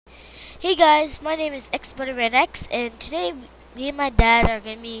Hey guys, my name is XButtermanX, and today me and my dad are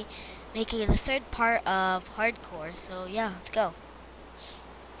going to be making the third part of Hardcore. So yeah, let's go.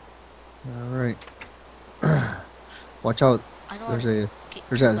 Alright. Watch out. I don't want There's to a get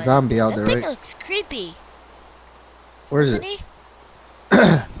there's killed that by that zombie thing. out That there, thing right? looks creepy, Where is doesn't it? he?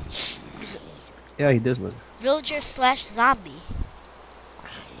 Is it Yeah, he does look. villager slash zombie?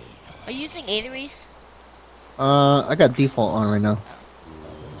 Are you using Aetheries? I got default on right now. Oh.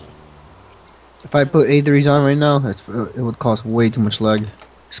 If I put A3s on right now, it would cause way too much lag,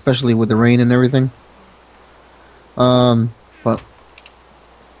 especially with the rain and everything. But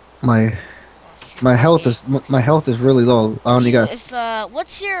my Oh shoot, my my health game. my health is really low. I If only you got if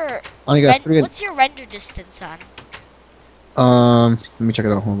only got three. what's your render distance on? Let me check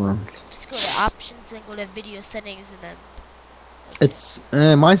it out. Hold on. Just go to options and go to video settings, and then It's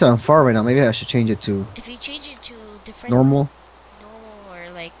mine's on far right now. Maybe I should change it to if you change it to different normal. normal or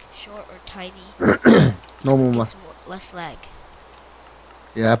like short or tiny, Normal. gives less lag.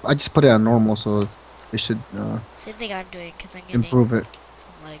 Yeah, I just put it on normal, so it should Same thing I'm doing because I'm getting improve it.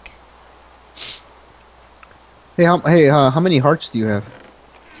 some lag. Hey, how many hearts do you have?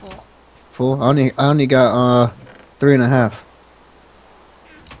 Full. Full. I only got 3.5.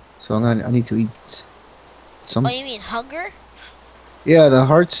 So I need to eat Oh, some. you mean hunger? Yeah, the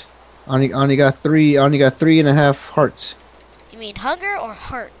hearts. I only got three. I only got 3.5 hearts. You mean hunger or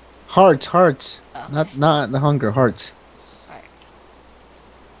heart? Hearts. Oh, okay. Not the hunger. Hearts. Alright.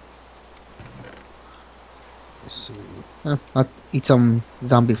 Let's see. I'll eat some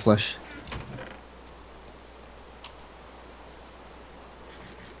zombie flesh.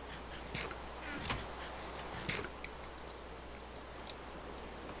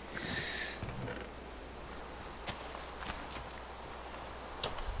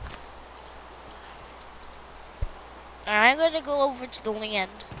 Alright, I'm gonna go over to the land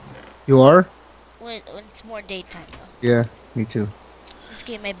You are? when it's more daytime though. Yeah, me too. Just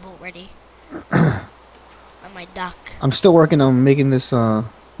get my boat ready on my dock. I'm still working on making this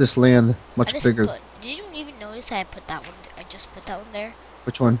land much bigger. Did you even notice I put that one? I just put that one there.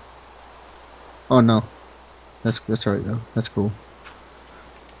 Which one? Oh no, that's alright though. That's cool.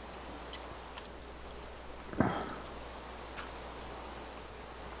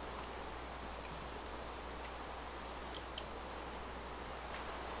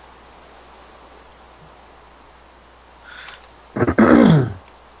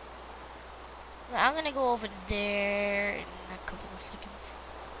 I'm gonna go over there in a couple of seconds.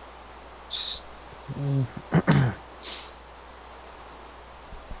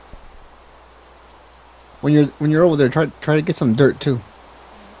 When you're over there, try to get some dirt too.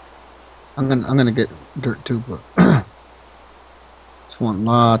 I'm gonna get dirt too, but just want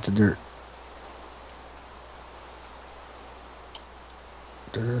lots of dirt.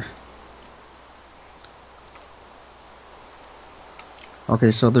 Dirt.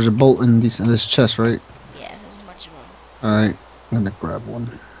 Okay, so there's a bolt in this chest, right? Yeah, there's a bunch of them. All right, I'm gonna grab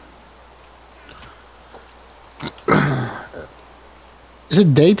one. Is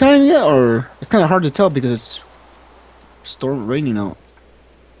it daytime yet, or it's kind of hard to tell because it's raining out.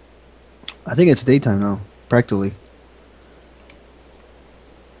 I think it's daytime now, practically.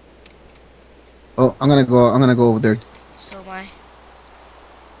 Oh, I'm gonna go. I'm gonna go over there. So am I.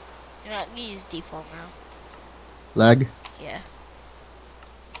 You're not gonna use default now. Lag. Yeah.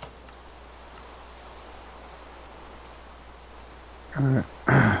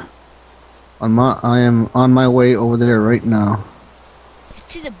 I am on my way over there right now. I can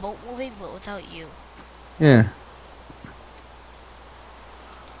see the boat moving, but without you. Yeah.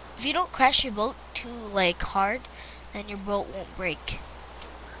 If you don't crash your boat too like hard, then your boat won't break.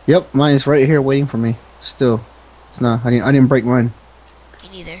 Yep, mine is right here waiting for me. Still, it's not. I didn't break mine. Me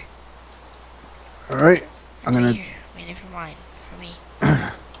neither. All right. It's right here, waiting for mine, for me.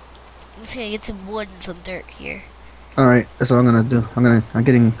 I'm just gonna get some wood and some dirt here. All right. That's what I'm gonna do. I'm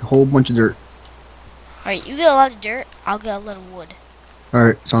getting a whole bunch of dirt. Alright, you get a lot of dirt, I'll get a lot of wood. All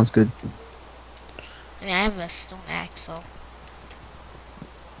right. Sounds good. I mean, I have a stone axe, so.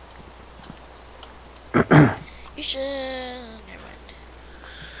 You should. Never mind.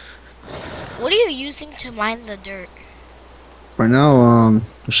 What are you using to mine the dirt? Right now,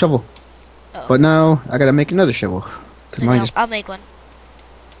 a shovel. Oh, But now I gotta make another shovel because then mine just. I'll make one.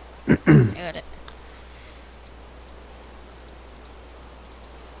 I got it.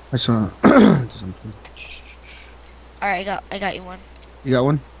 I just wanna do something. Alright, I got you one. You got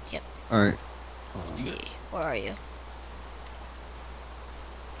one? Yep. All right. Let's see, where are you?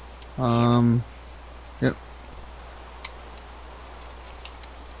 Yep.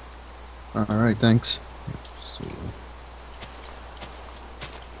 All right. Thanks. So,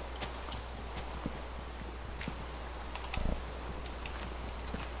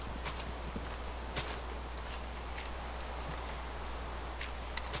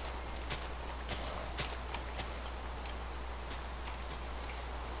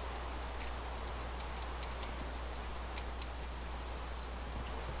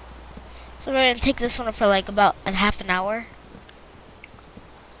 So we're gonna take this one for like about a half an hour.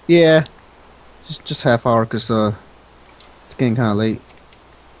 Yeah, just half hour, cause it's getting kind of late.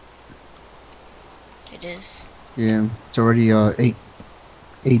 It is. Yeah, it's already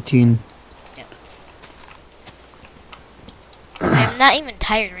 8:18. Yeah. I'm not even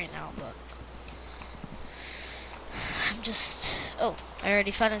tired right now, but I'm just. Oh, I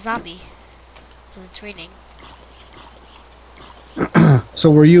already found a zombie. Cause it's raining.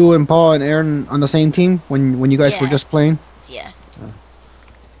 So were you and Paul and Aaron on the same team when you guys were Yeah. just playing? Yeah.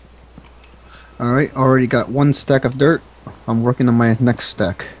 All right, already got one stack of dirt. I'm working on my next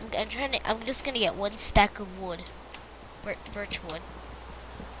stack. I'm trying to. I'm just gonna get one stack of wood, birch wood.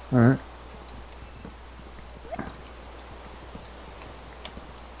 All right.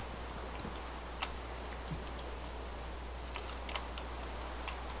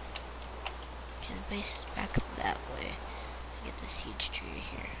 Okay, the base is back that way. Get this huge tree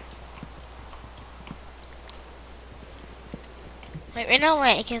here. Right now,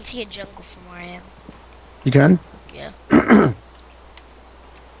 I can see a jungle from where I am. You can? Yeah. I'm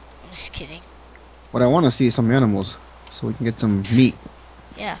just kidding. What I want to see is some animals, so we can get some meat.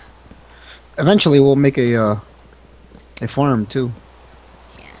 Yeah. Eventually, we'll make a farm too.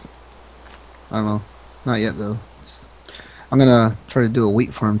 Yeah. I don't know, not yet though. I'm gonna try to do a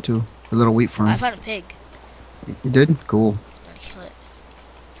wheat farm too, a little wheat farm. I found a pig. You did? Cool. I'm gonna kill it.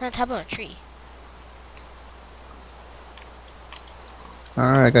 It's on top of a tree. All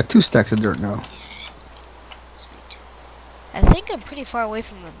right, I got 2 stacks of dirt now. Sweet. I think I'm pretty far away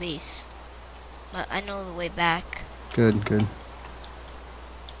from the base, but I know the way back. Good, good.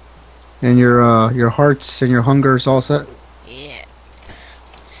 And your hearts and your hunger is all set. Yeah.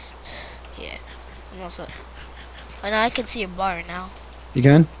 Yeah. I'm also. Oh, now I can see your bar now, You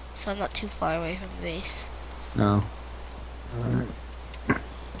can? so I'm not too far away from the base. No. All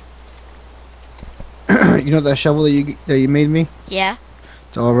right. You know that shovel that you made me? Yeah.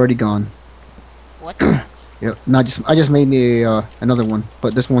 It's already gone. What? Yep. No, I just made me another one,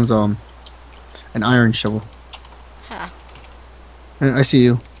 but this one's an iron shovel. Huh. I see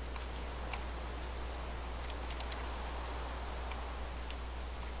you.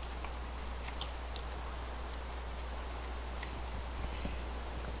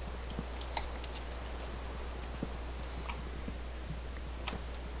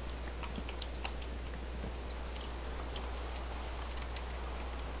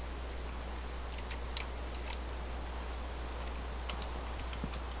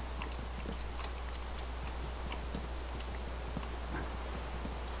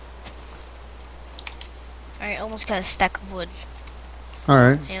 Alright, almost got a stack of wood. All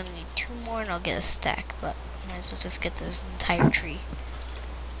right. I only need 2 more and I'll get a stack, but might as well just get this entire tree.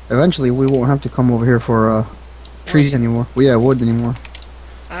 Eventually, we won't have to come over here for trees anymore. Well, yeah, wood anymore.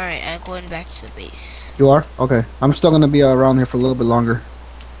 Alright, I'm going back to the base. You are? Okay. I'm still gonna be around here for a little bit longer.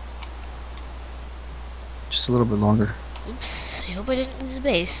 Just a little bit longer. Oops, I hope I didn't lose the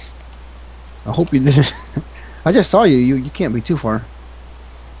base. I hope you didn't. I just saw you. You can't be too far.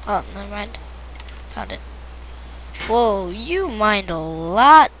 Oh, never mind. Found it. Whoa, you mined a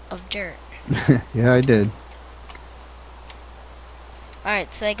lot of dirt. Yeah, I did.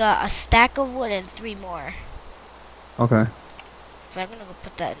 Alright, so I got a stack of wood and 3 more. Okay. So I'm gonna go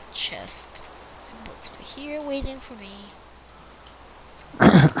put that in the chest. My boat's here waiting for me.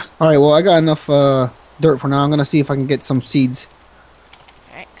 All right. Well, I got enough dirt for now. I'm gonna see if I can get some seeds.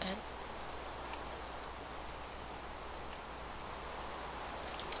 Alright, good.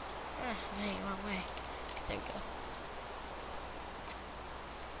 No, wrong way. There we go.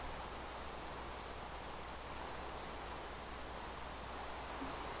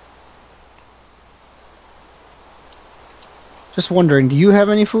 Just wondering, do you have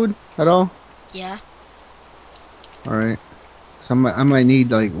any food at all? Yeah. All right. So I might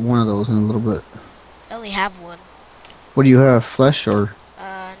need like one of those in a little bit. I only have one. What do you have? Flesh or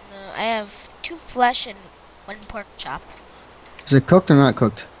No, I have 2 flesh and 1 pork chop. is it cooked or not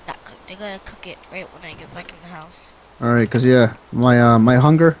cooked? Not cooked. They're gonna cook it right when I get back in the house. All right, cause yeah, my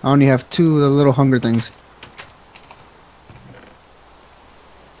hunger. I only have 2 of the little hunger things.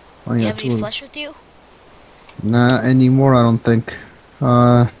 I only You have have 2 any of them. flesh with you? Not anymore, I don't think.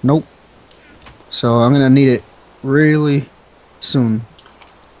 Nope. So I'm gonna need it really soon.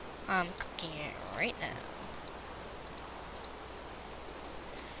 I'm cooking it right now.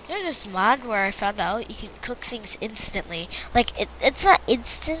 There's this mod where I found out you can cook things instantly. Like it's not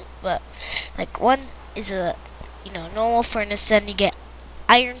instant, but like one is a normal furnace, then you get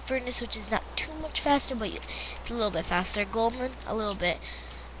iron furnace, which is not too much faster, but it's a little bit faster. Golden, a little bit.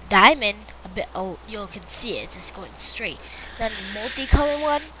 Diamond, a bit. Oh, you can see it. It's just going straight. Then multicolor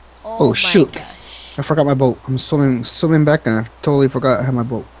one, Oh Oh my shoot! gosh. I forgot my boat. I'm swimming back, and I totally forgot I had my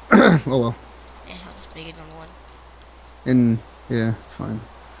boat. Oh well. Yeah, I was big on one. And yeah, it's fine.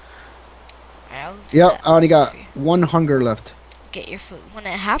 Alright, I'll do Yep, that. I only Food got for you. one hunger left. Get your food.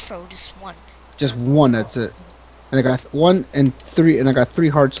 1.5 or just one? Just one. That's it. And I got one and three, and I got 3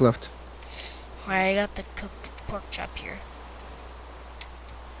 hearts left. Alright, I got the cooked pork chop here.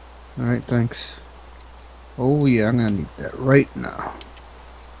 All right, thanks. Oh yeah, I'm gonna need that right now.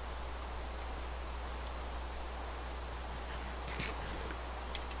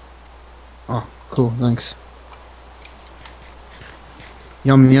 Oh, cool. Thanks.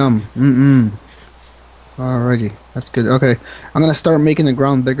 Yum yum. Alrighty, that's good. Okay, I'm gonna start making the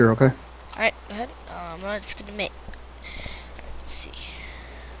ground bigger. Okay. Alright, go ahead. I'm just gonna make. Let's see.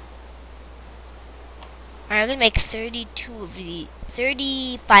 Alright, I'm gonna make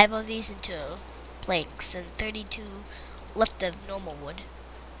 35 of these into planks, and 32 left of normal wood.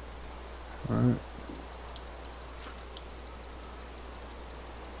 All right.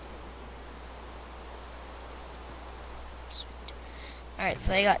 Alright,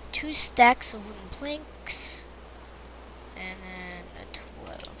 so I got 2 stacks of wooden planks, and then a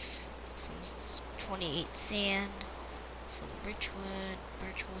 12, some 28 sand, some birchwood,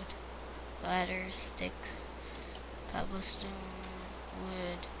 ladders, sticks, cobblestone,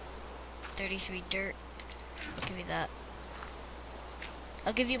 wood, 33 dirt. I'll give you that.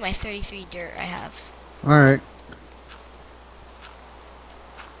 I'll give you my 33 dirt I have. All right.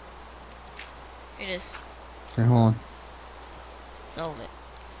 Here it is. Okay, hold on. It's all of it.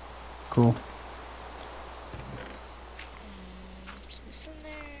 Cool. This in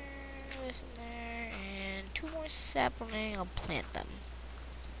there, this in there, and 2 more sapling. I'll plant them.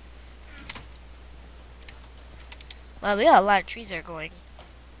 Wow, we got a lot of trees there going.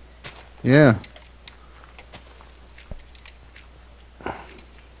 Yeah.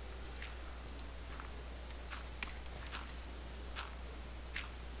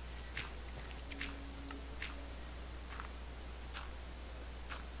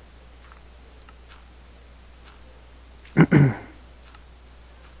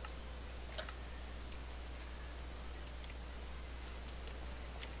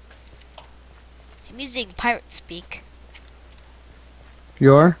 I'm using pirate speak.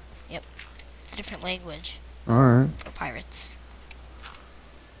 You are? It's a different language All right. for pirates.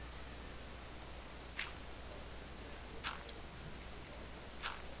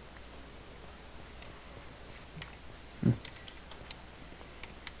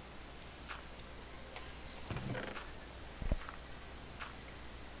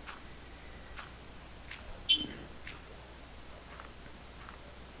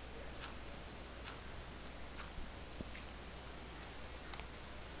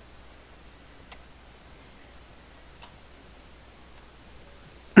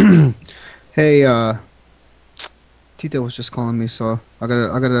 Hey, Tita was just calling me, so I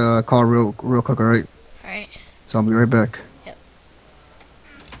gotta call real quick. All right. Alright, So I'll be right back. Yep.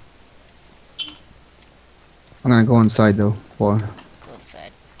 I'm gonna go inside though. Well, go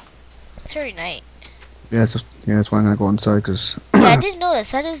inside. It's already night. yeah, that's why I'm gonna go inside, cause Yeah, I did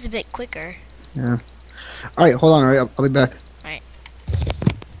notice that is a bit quicker. yeah. All right, hold on. All right, I'll be back.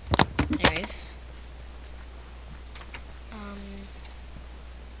 Anyways.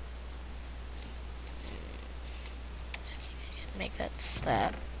 Make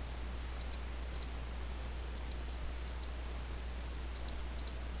that.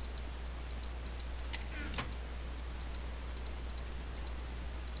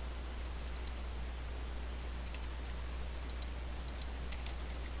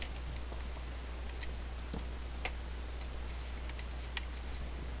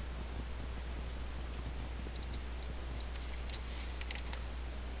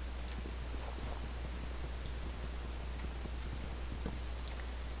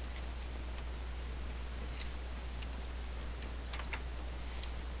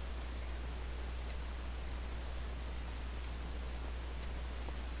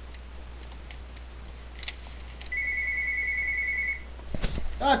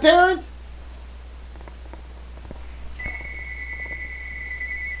 Parents.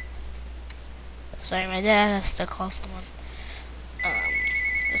 Sorry, my dad has to call someone.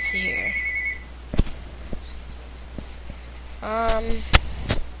 Let's see here.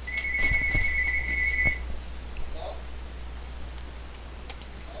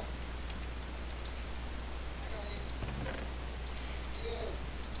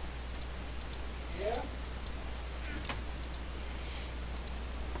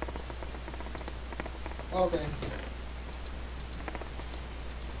 Okay.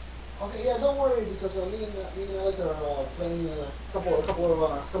 Okay, yeah, don't worry because me and Alex are playing a couple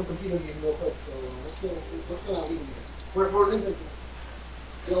of some computer game real quick. So let's go not leaving here. We're leaving.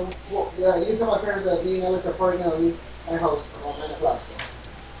 You know, well, yeah, you can tell my parents that me and Alex are probably gonna leave my house around 9 o'clock. So.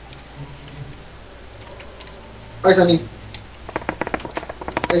 Bye, Sonny.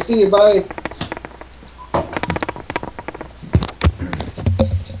 I see you. Bye.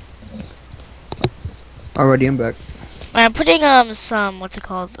 Alrighty, I'm back. I'm putting some what's it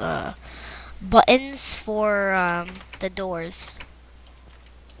called buttons for the doors,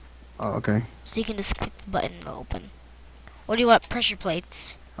 Oh, okay. so you can just click the button to open. Or do you want pressure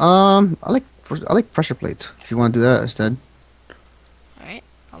plates? I like pressure plates. If you want to do that instead. All right,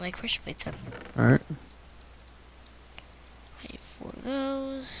 I'll make pressure plates then. All right. Wait for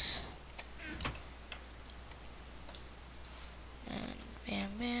those. And bam,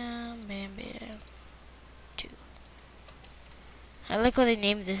 bam, bam, bam. Two. I like how they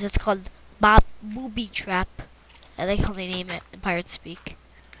named this. It's called Bob Booby Trap. I like how they name it in Pirate Speak.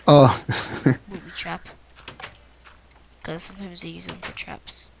 Oh. Booby Trap. Because sometimes they use them for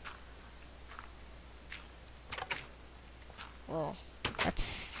traps. Whoa,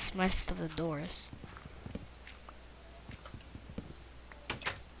 that's the smartest of the doors.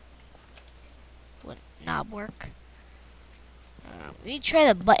 Would knob work? We need to try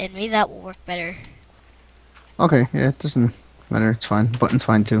the button. Maybe that will work better. Okay. Yeah, it doesn't matter. It's fine. Button's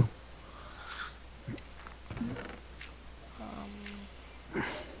fine too. Um,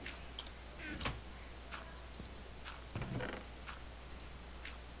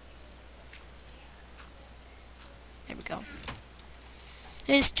 there we go.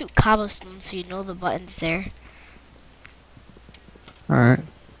 There's 2 cobblestones, so you know the button's there. All right.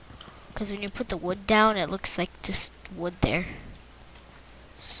 Because when you put the wood down, it looks like just wood there.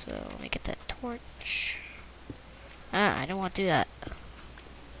 So let me get that torch. I don't want to do that.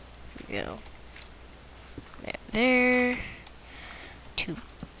 Here we go. There. 2.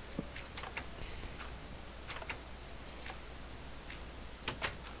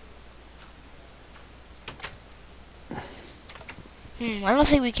 I don't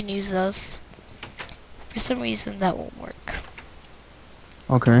think we can use those. For some reason, that won't work.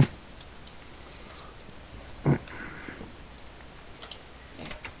 Okay.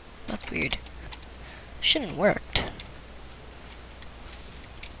 That's weird. Shouldn't worked.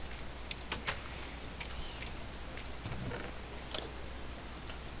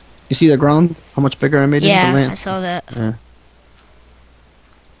 You see the ground? How much bigger I made it? The Yeah, land? I saw that. Yeah.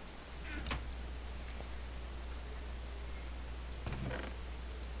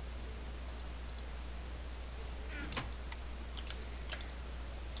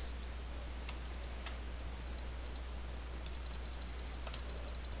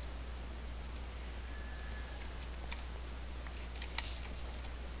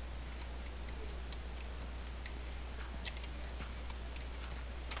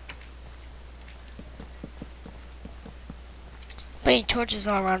 Putting torches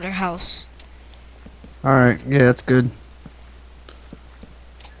all around our house. All right. Yeah, that's good.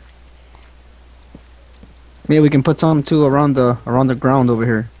 Maybe we can put some too around the ground over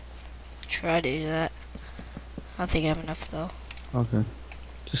here. Try to do that. I don't think I have enough though. Okay.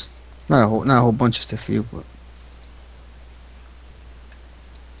 Just not a whole bunch, just a few, but.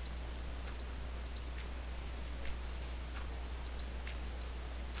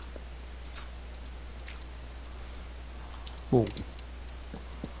 Whoa.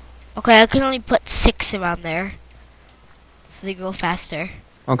 Okay, I can only put 6 around there. So they grow faster.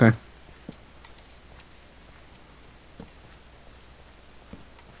 Okay.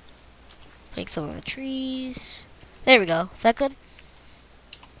 Putting some on the trees. There we go. Is that good?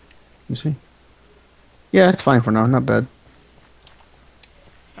 You see? Yeah, it's fine for now. Not bad.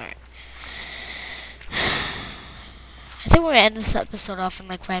 Alright. I think we're gonna end this episode off in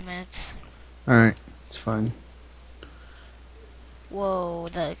like 5 minutes. All right. It's fine. Whoa,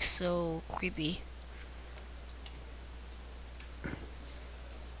 that looks so creepy.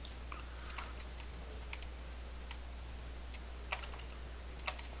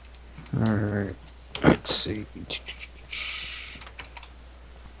 All right. Let's see.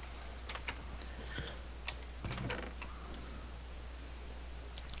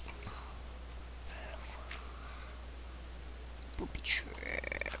 Booby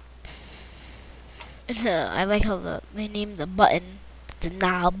trap. I like how they named the button the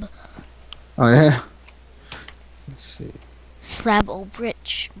knob. Oh yeah. Let's see. Slab o'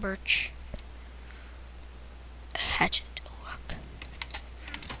 birch. Hatchet oak.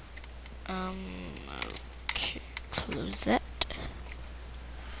 Okay, close that.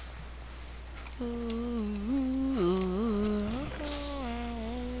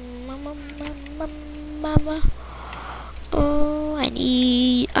 mama. Oh, I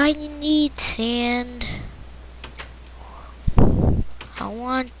need sand. I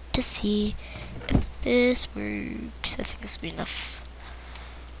want to see if this works. I think this will be enough.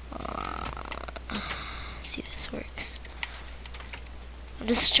 See if this works. I'm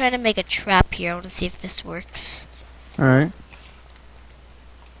just trying to make a trap here. I want to see if this works. Alright.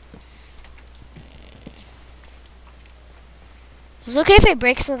 Is it okay if I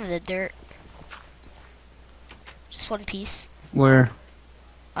break some of the dirt? Just one piece. Where?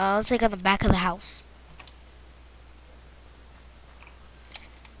 Let's take on the back of the house.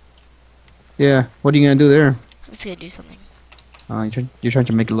 Yeah. What are you gonna do there? I'm just gonna do something. You're trying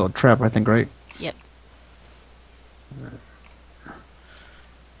to make a little trap, I think, right? Yep.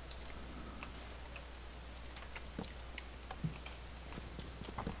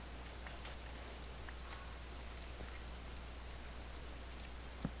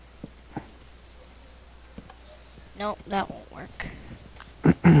 Nope, that won't work.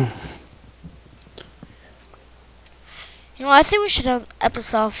 You know, I think we should have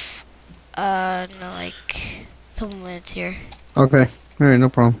episode, like, a couple minutes here. Okay. Alright, no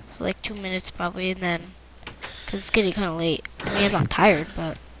problem. So, like, 2 minutes probably, and then, because it's getting kind of late. I mean, I'm not tired,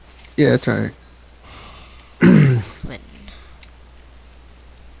 but, Yeah, it's alright. when,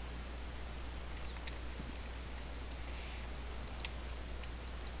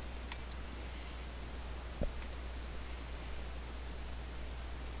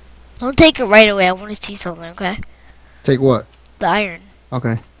 don't take it right away. I want to see something, okay? Take what? The iron.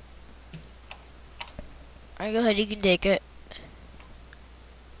 Okay. Alright, go ahead. You can take it.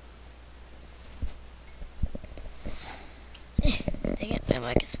 Dang it, my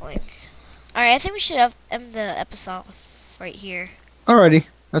mic is flying. Alright, I think we should have end the episode right here. Alrighty.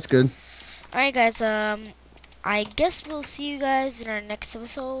 That's good. Alright, guys, I guess we'll see you guys in our next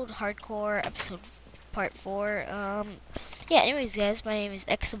episode, Hardcore episode part 4. Yeah, anyways, guys, my name is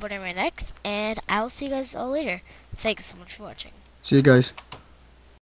X and I'll see you guys all later. Thanks so much for watching. See you guys.